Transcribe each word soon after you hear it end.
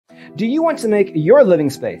Do you want to make your living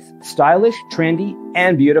space stylish, trendy,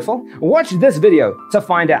 and beautiful? Watch this video to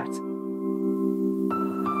find out.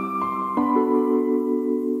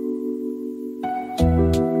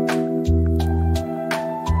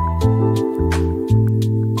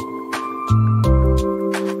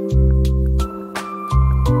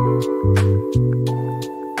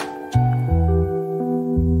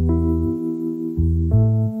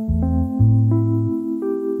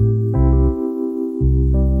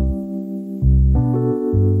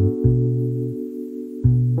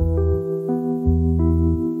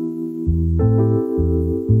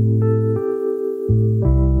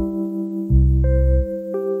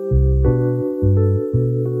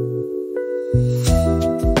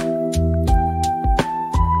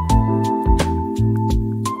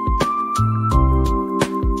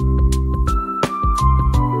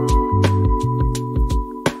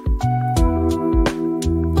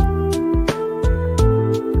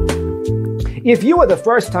 If you are the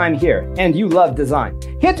first time here and you love design,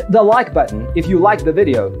 hit the like button if you like the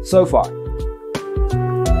video so far.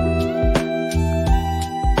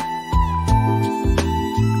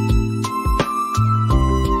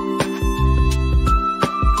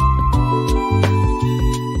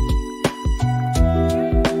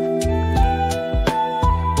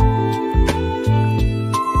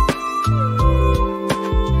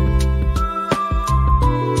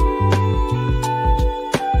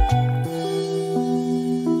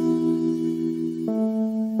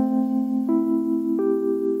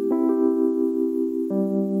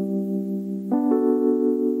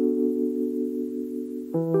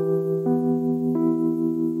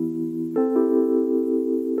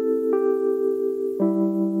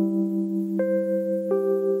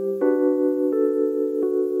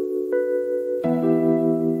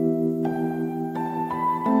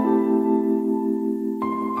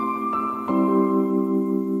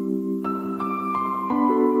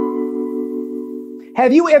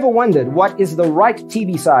 Have you ever wondered what is the right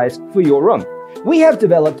TV size for your room? We have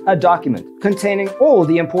developed a document containing all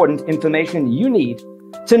the important information you need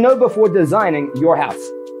to know before designing your house.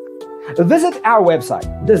 Visit our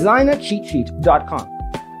website, designercheatsheet.com.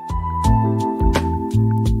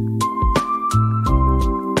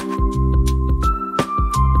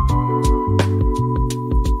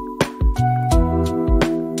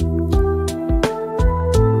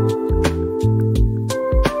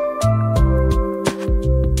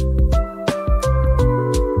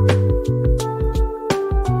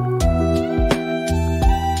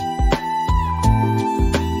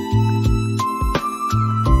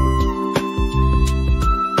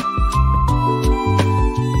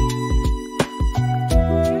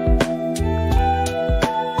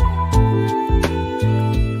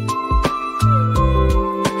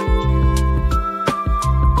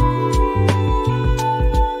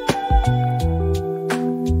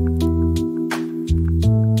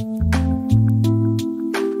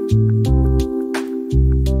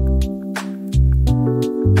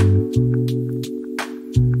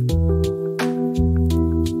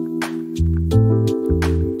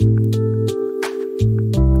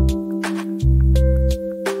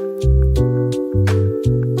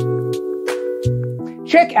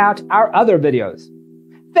 Check out our other videos.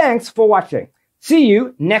 Thanks for watching. See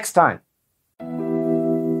you next time.